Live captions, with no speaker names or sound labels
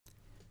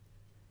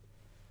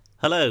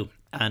Hello,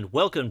 and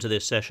welcome to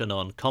this session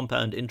on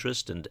compound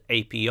interest and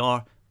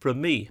APR from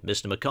me,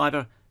 Mr.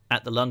 McIver,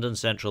 at the London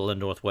Central and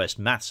North West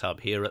Maths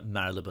Hub here at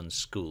Marylebone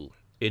School.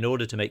 In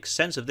order to make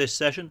sense of this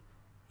session,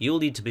 you'll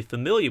need to be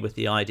familiar with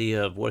the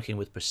idea of working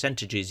with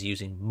percentages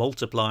using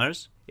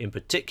multipliers. In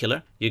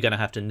particular, you're going to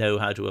have to know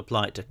how to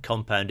apply it to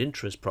compound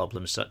interest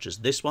problems such as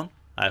this one.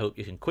 I hope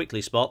you can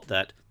quickly spot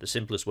that the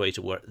simplest way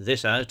to work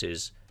this out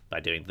is by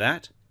doing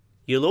that.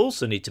 You'll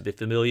also need to be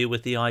familiar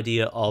with the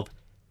idea of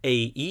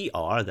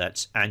AER,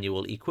 that's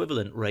annual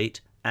equivalent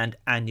rate, and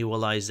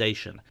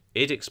annualization.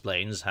 It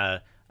explains how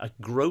a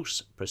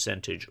gross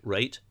percentage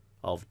rate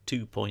of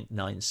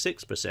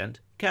 2.96%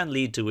 can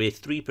lead to a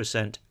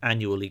 3%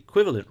 annual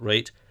equivalent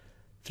rate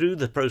through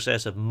the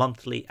process of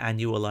monthly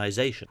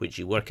annualization, which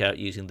you work out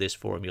using this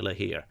formula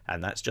here.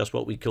 And that's just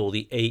what we call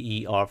the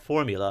AER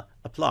formula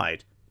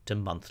applied to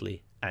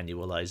monthly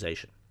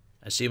annualization.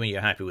 Assuming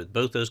you're happy with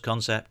both those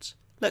concepts,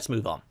 let's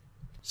move on.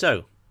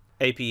 So,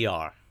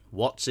 APR.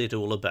 What's it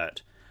all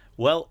about?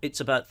 Well, it's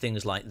about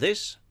things like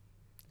this,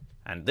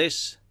 and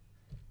this,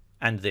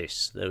 and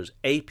this. Those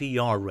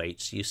APR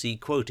rates you see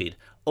quoted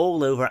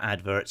all over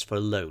adverts for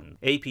loan.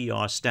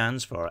 APR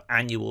stands for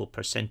annual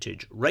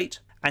percentage rate,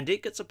 and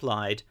it gets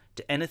applied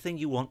to anything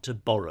you want to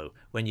borrow.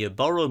 When you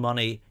borrow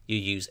money, you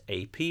use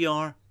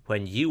APR.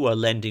 When you are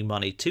lending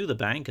money to the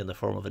bank in the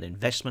form of an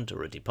investment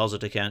or a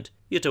deposit account,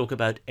 you talk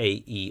about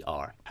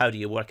AER. How do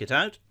you work it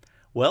out?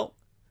 Well,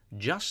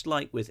 just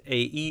like with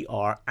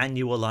AER,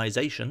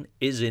 annualization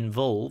is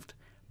involved,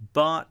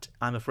 but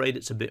I'm afraid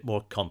it's a bit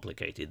more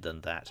complicated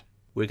than that.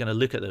 We're going to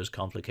look at those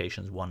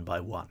complications one by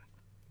one.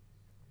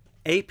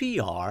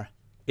 APR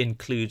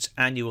includes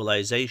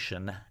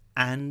annualization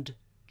and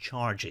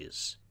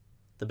charges.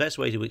 The best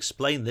way to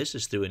explain this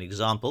is through an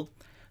example.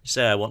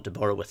 Say I want to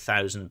borrow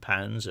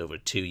 £1,000 over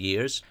 2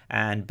 years,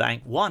 and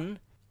Bank 1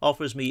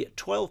 offers me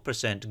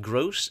 12%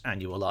 gross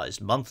annualized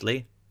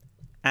monthly,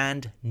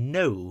 and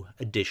no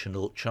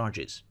additional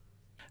charges.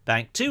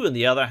 Bank 2, on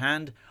the other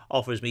hand,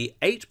 offers me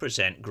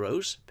 8%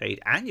 gross,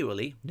 paid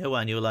annually, no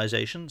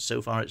annualization.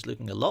 So far it's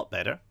looking a lot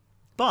better.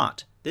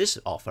 But this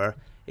offer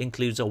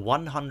includes a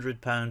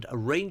 £100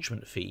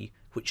 arrangement fee,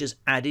 which is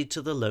added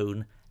to the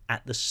loan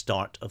at the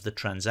start of the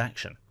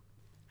transaction.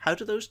 How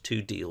do those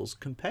two deals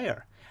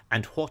compare?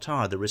 And what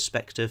are the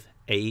respective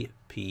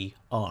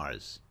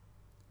APRs?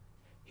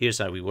 Here's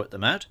how we work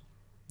them out.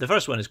 The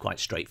first one is quite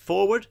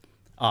straightforward.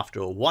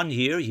 After 1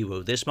 year, you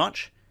owe this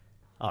much.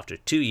 After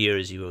 2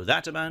 years, you owe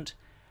that amount.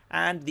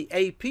 And the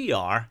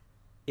APR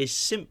is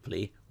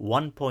simply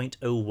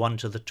 1.01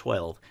 to the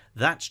 12.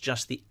 That's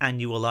just the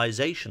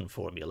annualization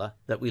formula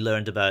that we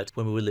learned about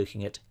when we were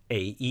looking at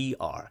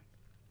AER.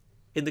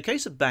 In the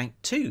case of Bank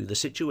 2, the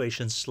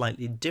situation's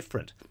slightly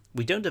different.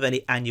 We don't have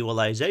any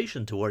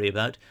annualization to worry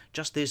about,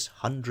 just this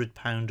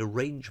 £100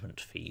 arrangement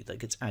fee that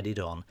gets added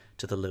on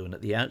to the loan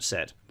at the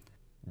outset.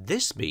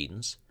 This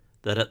means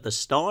that at the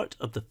start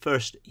of the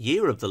first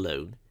year of the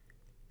loan,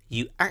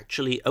 you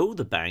actually owe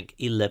the bank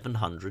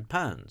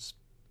 £1,100.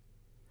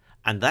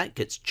 And that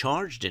gets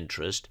charged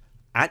interest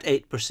at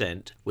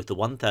 8% with the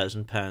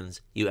 £1,000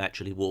 you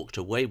actually walked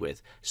away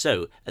with.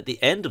 So at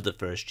the end of the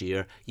first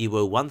year, you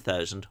owe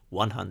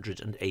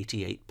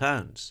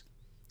 £1,188.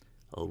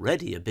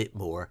 Already a bit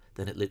more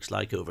than it looks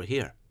like over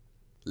here.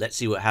 Let's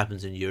see what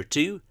happens in year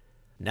 2.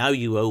 Now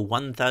you owe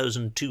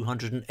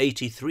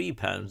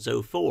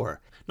 £1,283.04.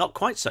 Not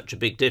quite such a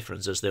big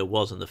difference as there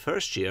was in the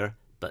first year,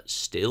 but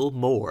still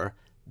more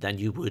than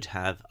you would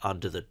have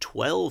under the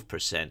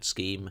 12%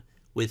 scheme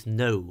with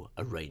no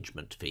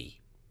arrangement fee.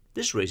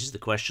 This raises the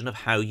question of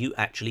how you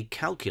actually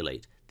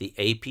calculate the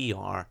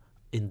APR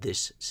in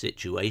this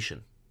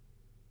situation.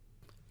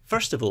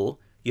 First of all,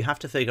 you have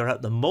to figure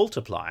out the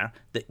multiplier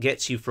that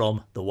gets you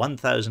from the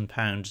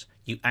 £1,000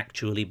 you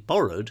actually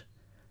borrowed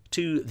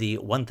to the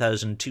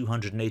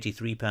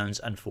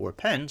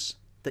 £1,283.04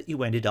 that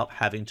you ended up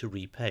having to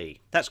repay.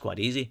 That's quite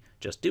easy.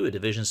 Just do a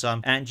division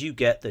sum and you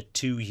get the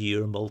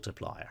 2-year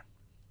multiplier.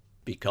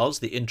 Because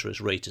the interest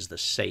rate is the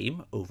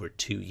same over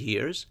 2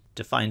 years,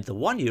 to find the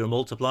 1-year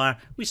multiplier,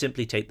 we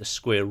simply take the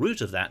square root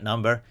of that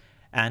number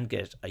and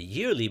get a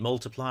yearly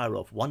multiplier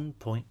of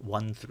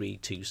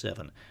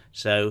 1.1327.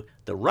 So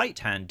the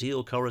right-hand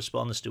deal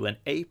corresponds to an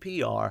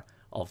APR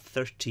of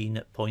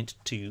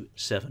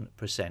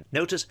 13.27%.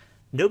 Notice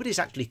nobody's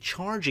actually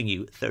charging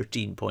you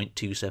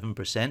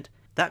 13.27%.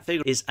 That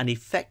figure is an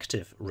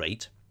effective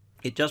rate.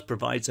 It just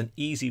provides an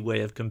easy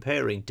way of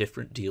comparing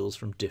different deals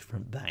from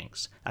different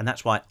banks. And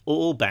that's why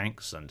all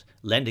banks and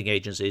lending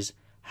agencies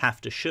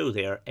have to show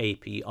their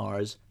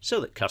APRs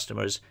so that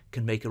customers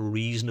can make a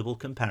reasonable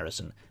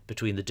comparison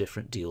between the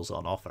different deals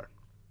on offer.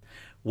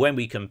 When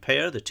we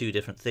compare the two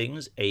different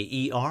things,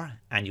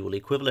 AER, annual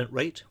equivalent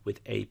rate,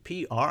 with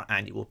APR,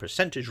 annual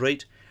percentage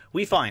rate,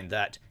 we find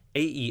that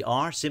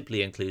AER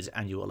simply includes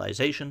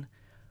annualization,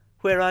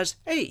 whereas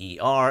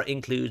AER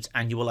includes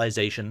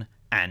annualization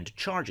and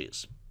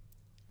charges.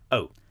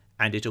 Oh,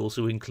 and it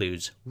also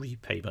includes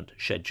repayment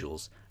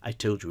schedules. I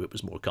told you it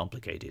was more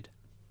complicated.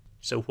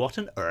 So what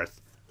on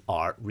earth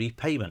are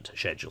repayment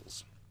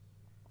schedules?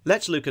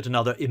 Let's look at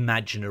another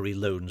imaginary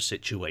loan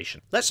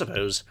situation. Let's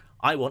suppose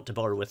I want to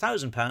borrow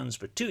 £1,000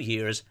 for 2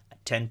 years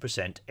at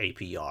 10%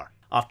 APR.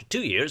 After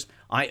 2 years,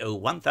 I owe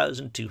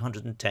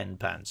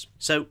 £1,210.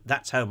 So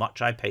that's how much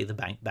I pay the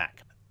bank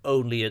back.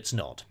 Only it's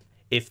not.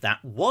 If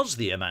that was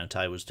the amount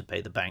I was to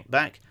pay the bank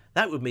back,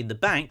 that would mean the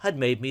bank had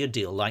made me a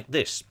deal like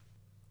this,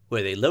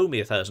 where they loan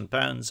me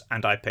 £1,000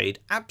 and I paid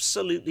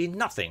absolutely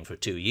nothing for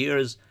 2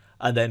 years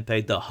and then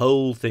paid the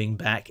whole thing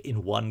back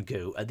in one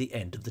go at the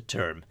end of the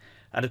term.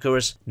 And of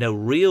course, no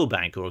real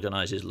bank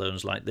organises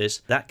loans like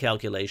this. That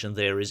calculation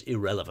there is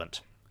irrelevant.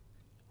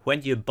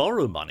 When you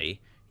borrow money,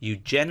 you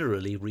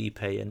generally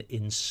repay in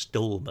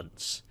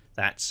instalments.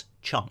 That's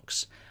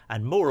chunks.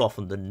 And more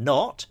often than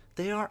not,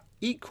 they are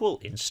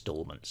equal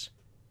instalments.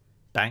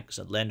 Banks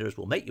and lenders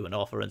will make you an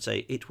offer and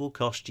say it will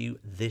cost you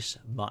this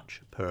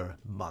much per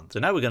month. So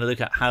now we're going to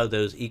look at how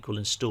those equal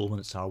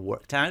instalments are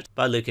worked out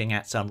by looking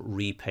at some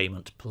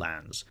repayment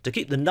plans. To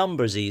keep the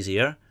numbers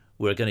easier,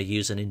 we're going to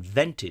use an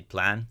invented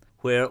plan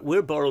where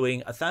we're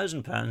borrowing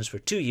 £1,000 for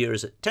 2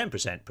 years at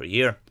 10% per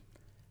year,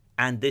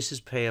 and this is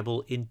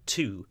payable in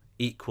 2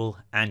 equal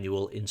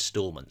annual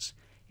instalments.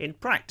 In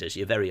practice,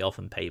 you very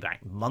often pay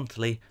back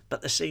monthly,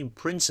 but the same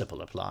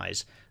principle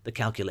applies. The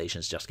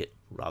calculations just get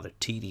rather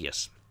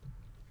tedious.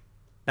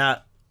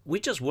 Now,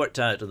 we just worked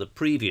out on the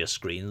previous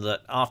screen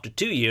that after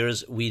 2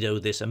 years, we'd owe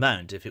this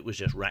amount if it was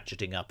just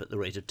ratcheting up at the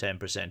rate of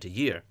 10% a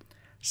year.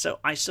 So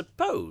I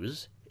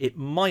suppose it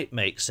might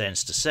make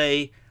sense to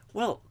say,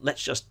 well,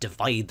 let's just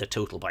divide the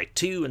total by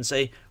 2 and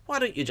say, why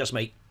don't you just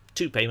make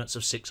 2 payments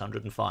of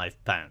 £605?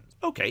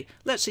 Okay,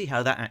 let's see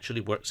how that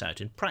actually works out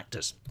in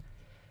practice.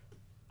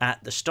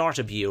 At the start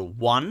of year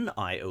 1,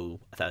 I owe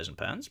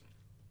 £1,000.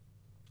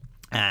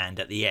 And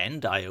at the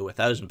end, I owe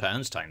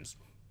 £1,000 times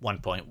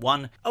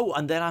 1.1. Oh,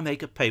 and then I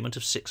make a payment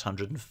of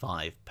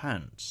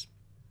 £605.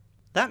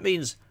 That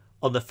means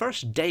on the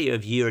first day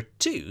of year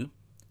 2,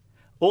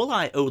 all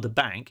I owe the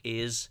bank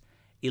is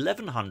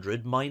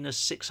 £1,100 minus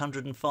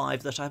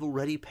 £605 that I've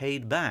already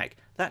paid back.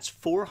 That's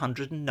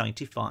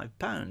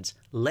 £495,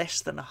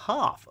 less than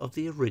half of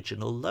the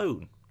original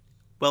loan.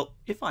 Well,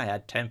 if I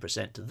add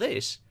 10% to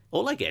this,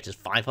 all I get is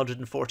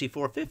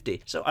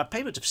 £544.50, so a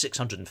payment of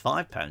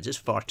 £605 is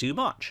far too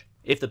much.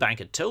 If the bank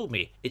had told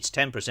me it's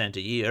 10%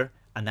 a year,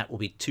 and that will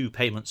be 2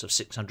 payments of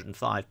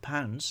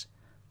 £605,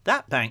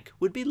 that bank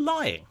would be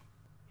lying.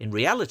 In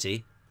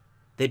reality,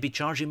 they'd be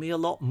charging me a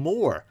lot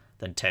more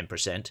than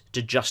 10%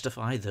 to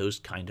justify those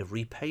kind of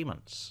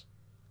repayments.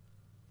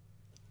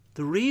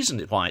 The reason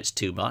why it's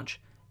too much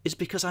is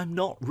because I'm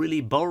not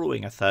really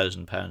borrowing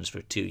 £1,000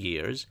 for 2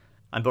 years.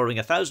 I'm borrowing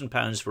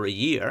 £1,000 for a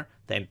year,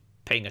 then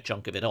paying a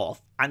chunk of it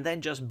off, and then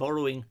just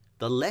borrowing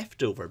the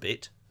leftover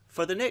bit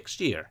for the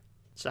next year.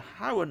 So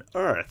how on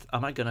earth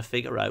am I going to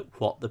figure out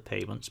what the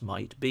payments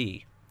might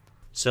be?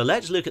 So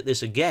let's look at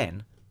this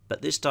again,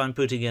 but this time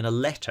putting in a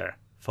letter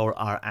for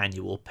our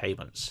annual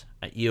payments.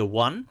 At year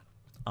 1,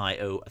 I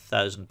owe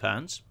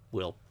 £1,000.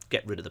 We'll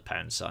get rid of the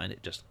pound sign,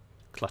 it just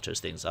clutters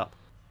things up.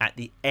 At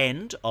the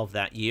end of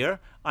that year,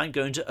 I'm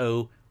going to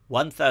owe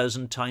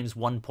 1,000 times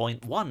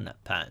 1.1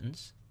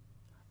 pounds.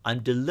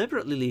 I'm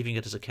deliberately leaving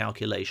it as a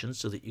calculation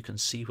so that you can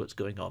see what's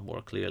going on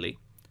more clearly.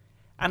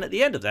 And at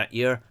the end of that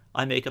year,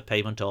 I make a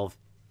payment of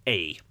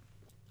A.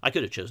 I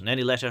could have chosen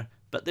any letter,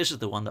 but this is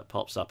the one that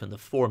pops up in the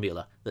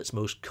formula that's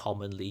most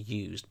commonly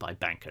used by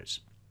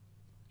bankers.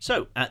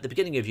 So, at the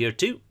beginning of year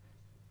 2,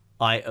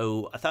 I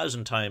owe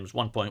 1,000 times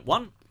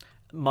 1.1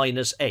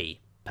 minus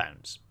A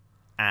pounds.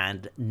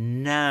 And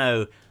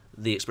now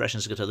the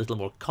expressions get a little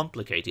more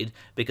complicated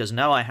because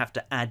now I have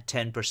to add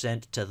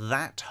 10% to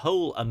that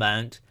whole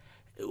amount,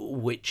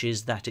 which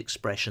is that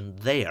expression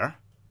there.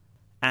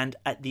 And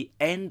at the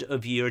end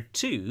of year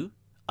 2,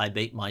 I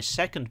make my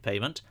second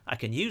payment. I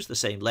can use the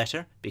same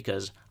letter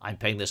because I'm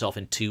paying this off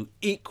in 2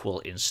 equal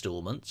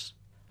instalments.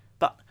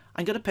 But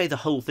I'm going to pay the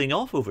whole thing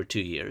off over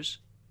 2 years.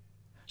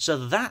 So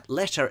that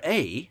letter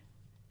A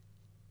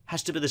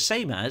has to be the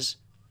same as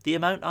the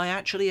amount I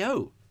actually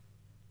owe.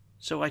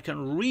 So I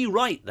can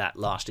rewrite that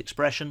last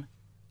expression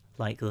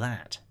like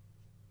that.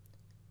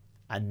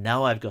 And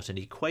now I've got an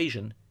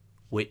equation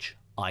which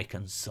I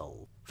can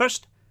solve.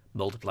 First,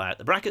 multiply out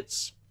the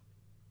brackets.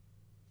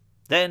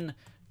 Then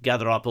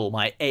gather up all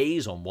my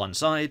A's on one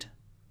side.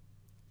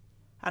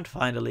 And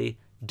finally,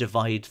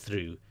 divide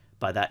through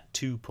by that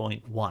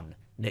 2.1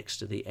 next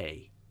to the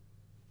A.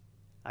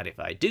 And if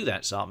I do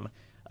that sum,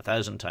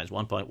 1,000 times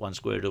 1.1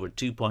 squared over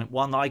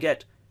 2.1, I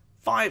get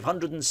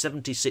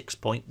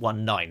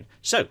 576.19.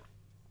 So,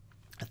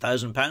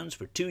 £1,000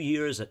 for 2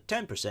 years at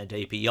 10%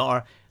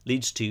 APR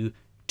leads to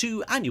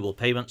 2 annual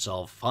payments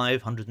of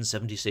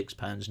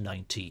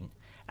 £576.19.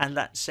 And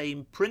that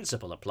same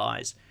principle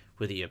applies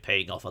whether you're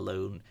paying off a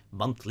loan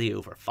monthly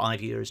over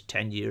 5 years,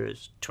 10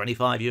 years,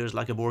 25 years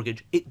like a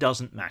mortgage. It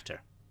doesn't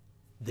matter.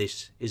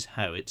 This is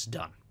how it's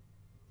done.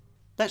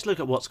 Let's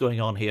look at what's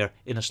going on here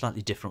in a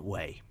slightly different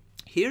way.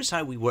 Here's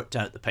how we worked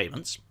out the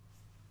payments.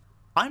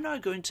 I'm now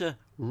going to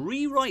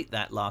rewrite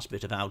that last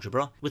bit of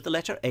algebra with the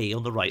letter A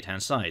on the right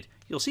hand side.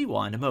 You'll see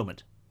why in a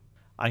moment.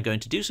 I'm going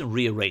to do some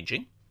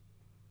rearranging.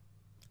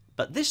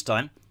 But this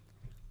time,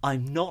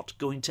 I'm not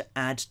going to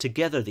add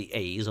together the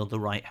a's on the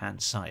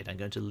right-hand side. I'm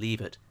going to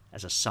leave it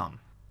as a sum.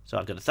 So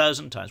I've got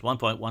 1,000 times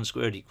 1.1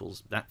 squared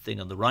equals that thing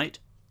on the right.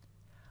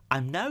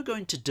 I'm now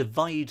going to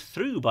divide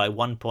through by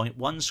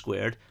 1.1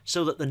 squared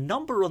so that the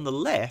number on the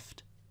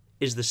left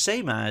is the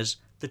same as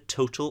the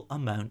total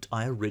amount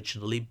I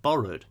originally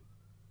borrowed.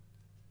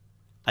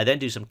 I then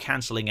do some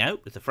cancelling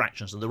out with the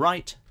fractions on the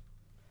right,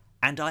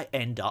 and I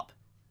end up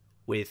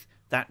with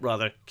that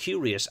rather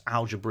curious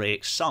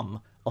algebraic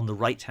sum on the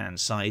right-hand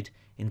side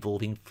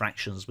involving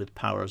fractions with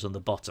powers on the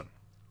bottom.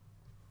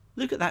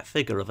 Look at that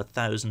figure of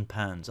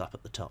 £1,000 up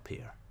at the top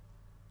here.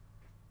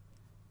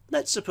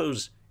 Let's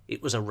suppose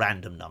it was a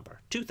random number,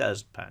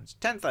 £2,000,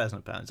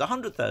 £10,000,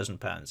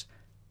 £100,000.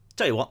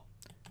 Tell you what,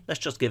 let's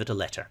just give it a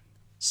letter,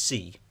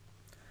 C.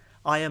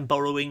 I am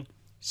borrowing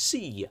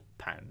C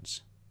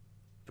pounds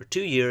for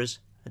 2 years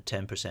at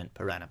 10%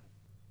 per annum.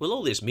 Well,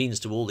 all this means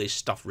to all this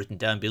stuff written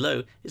down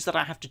below is that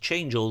I have to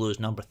change all those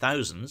number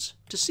thousands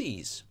to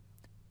C's.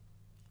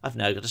 I've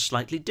now got a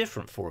slightly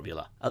different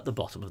formula at the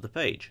bottom of the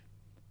page.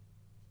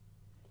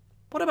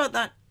 What about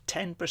that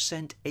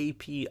 10%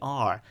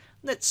 APR?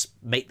 Let's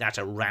make that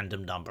a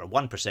random number,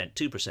 1%,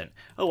 2%.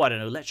 Oh, I don't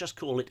know, let's just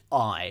call it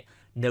I.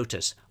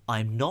 Notice,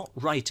 I'm not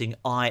writing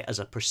I as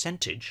a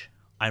percentage,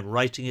 I'm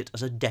writing it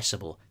as a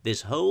decimal.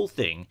 This whole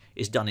thing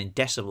is done in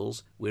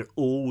decimals. We're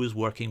always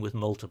working with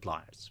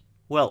multipliers.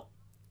 Well,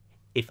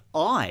 if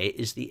I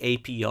is the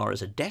APR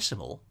as a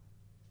decimal,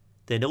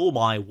 then all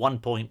my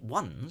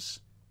 1.1s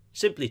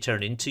simply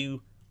turn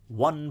into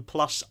 1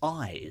 plus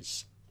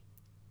i's.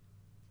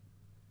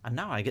 And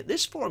now I get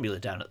this formula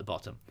down at the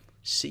bottom.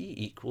 C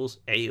equals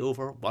A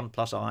over 1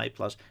 plus I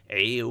plus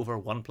A over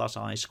 1 plus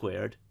I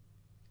squared.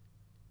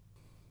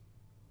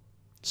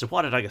 So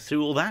why did I go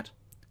through all that?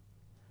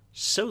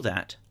 So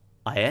that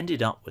I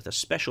ended up with a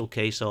special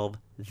case of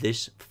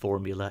this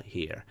formula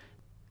here.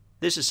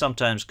 This is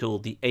sometimes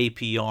called the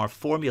APR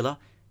formula.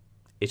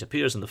 It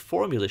appears in the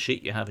formula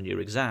sheet you have in your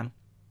exam.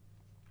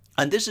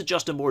 And this is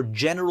just a more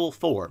general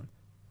form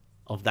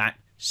of that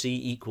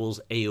C equals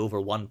A over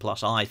 1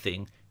 plus I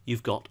thing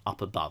you've got up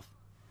above.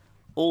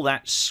 All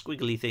that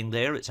squiggly thing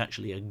there, it's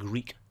actually a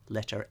Greek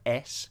letter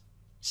S,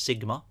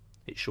 sigma.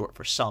 It's short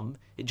for sum.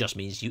 It just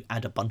means you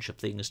add a bunch of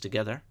things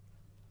together.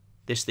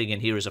 This thing in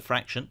here is a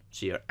fraction,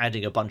 so you're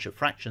adding a bunch of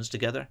fractions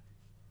together.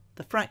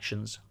 The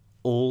fractions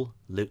all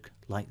look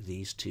like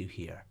these two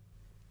here.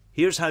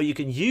 Here's how you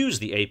can use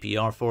the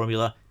APR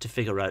formula to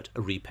figure out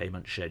a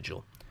repayment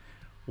schedule.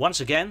 Once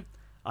again,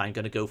 I'm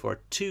going to go for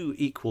 2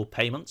 equal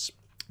payments.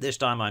 This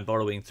time I'm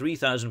borrowing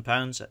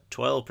 £3,000 at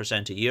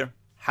 12% a year.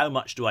 How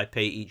much do I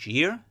pay each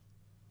year?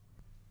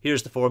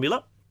 Here's the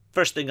formula.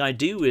 First thing I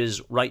do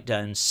is write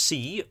down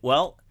C.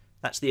 Well,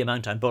 that's the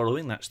amount I'm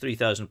borrowing. That's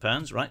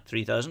 £3,000, right?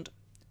 3,000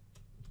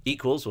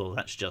 equals, well,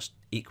 that's just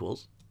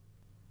equals.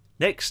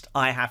 Next,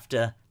 I have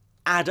to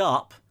add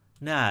up,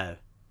 now,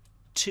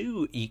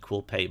 2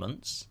 equal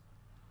payments.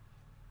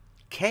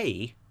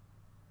 K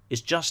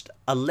is just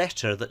a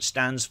letter that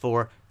stands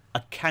for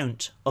a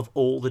count of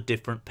all the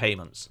different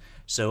payments.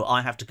 So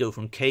I have to go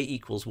from K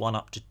equals 1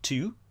 up to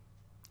 2.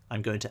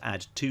 I'm going to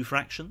add 2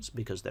 fractions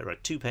because there are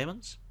 2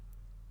 payments.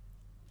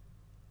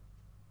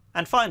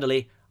 And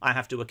finally, I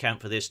have to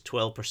account for this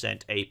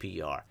 12%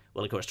 APR.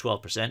 Well, of course,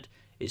 12%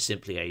 is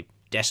simply a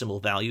decimal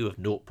value of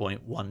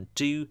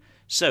 0.12.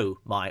 So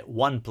my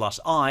 1 plus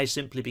I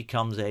simply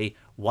becomes a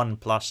 1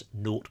 plus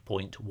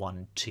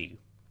 0.12.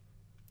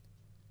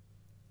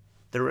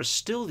 There are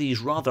still these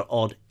rather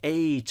odd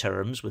A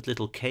terms with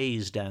little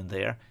k's down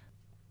there.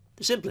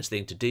 The simplest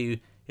thing to do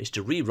is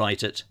to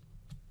rewrite it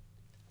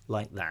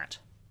like that.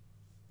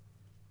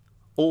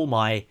 All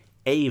my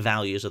A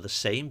values are the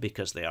same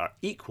because they are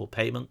equal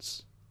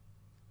payments.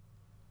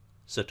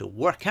 So to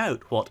work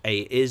out what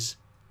A is,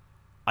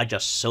 I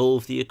just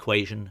solve the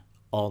equation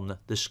on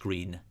the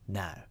screen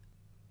now.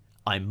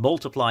 I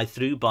multiply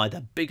through by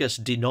the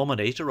biggest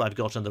denominator I've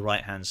got on the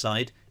right hand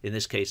side. In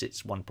this case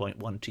it's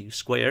 1.12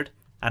 squared.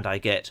 And I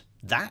get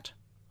that.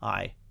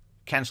 I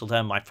cancel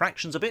down my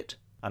fractions a bit,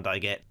 and I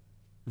get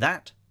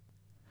that.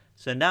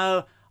 So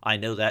now I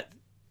know that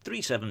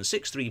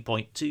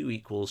 3763.2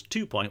 equals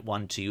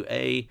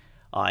 2.12a.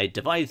 I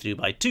divide through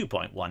by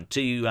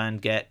 2.12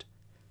 and get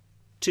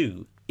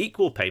 2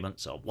 equal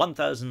payments of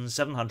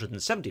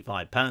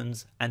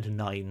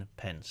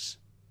 £1,775.09.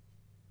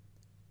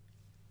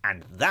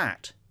 And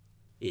that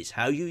is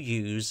how you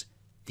use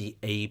the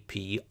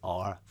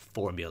APR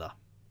formula.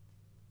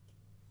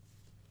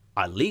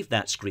 I'll leave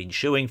that screen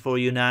showing for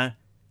you now,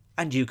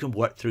 and you can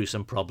work through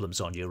some problems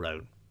on your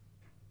own.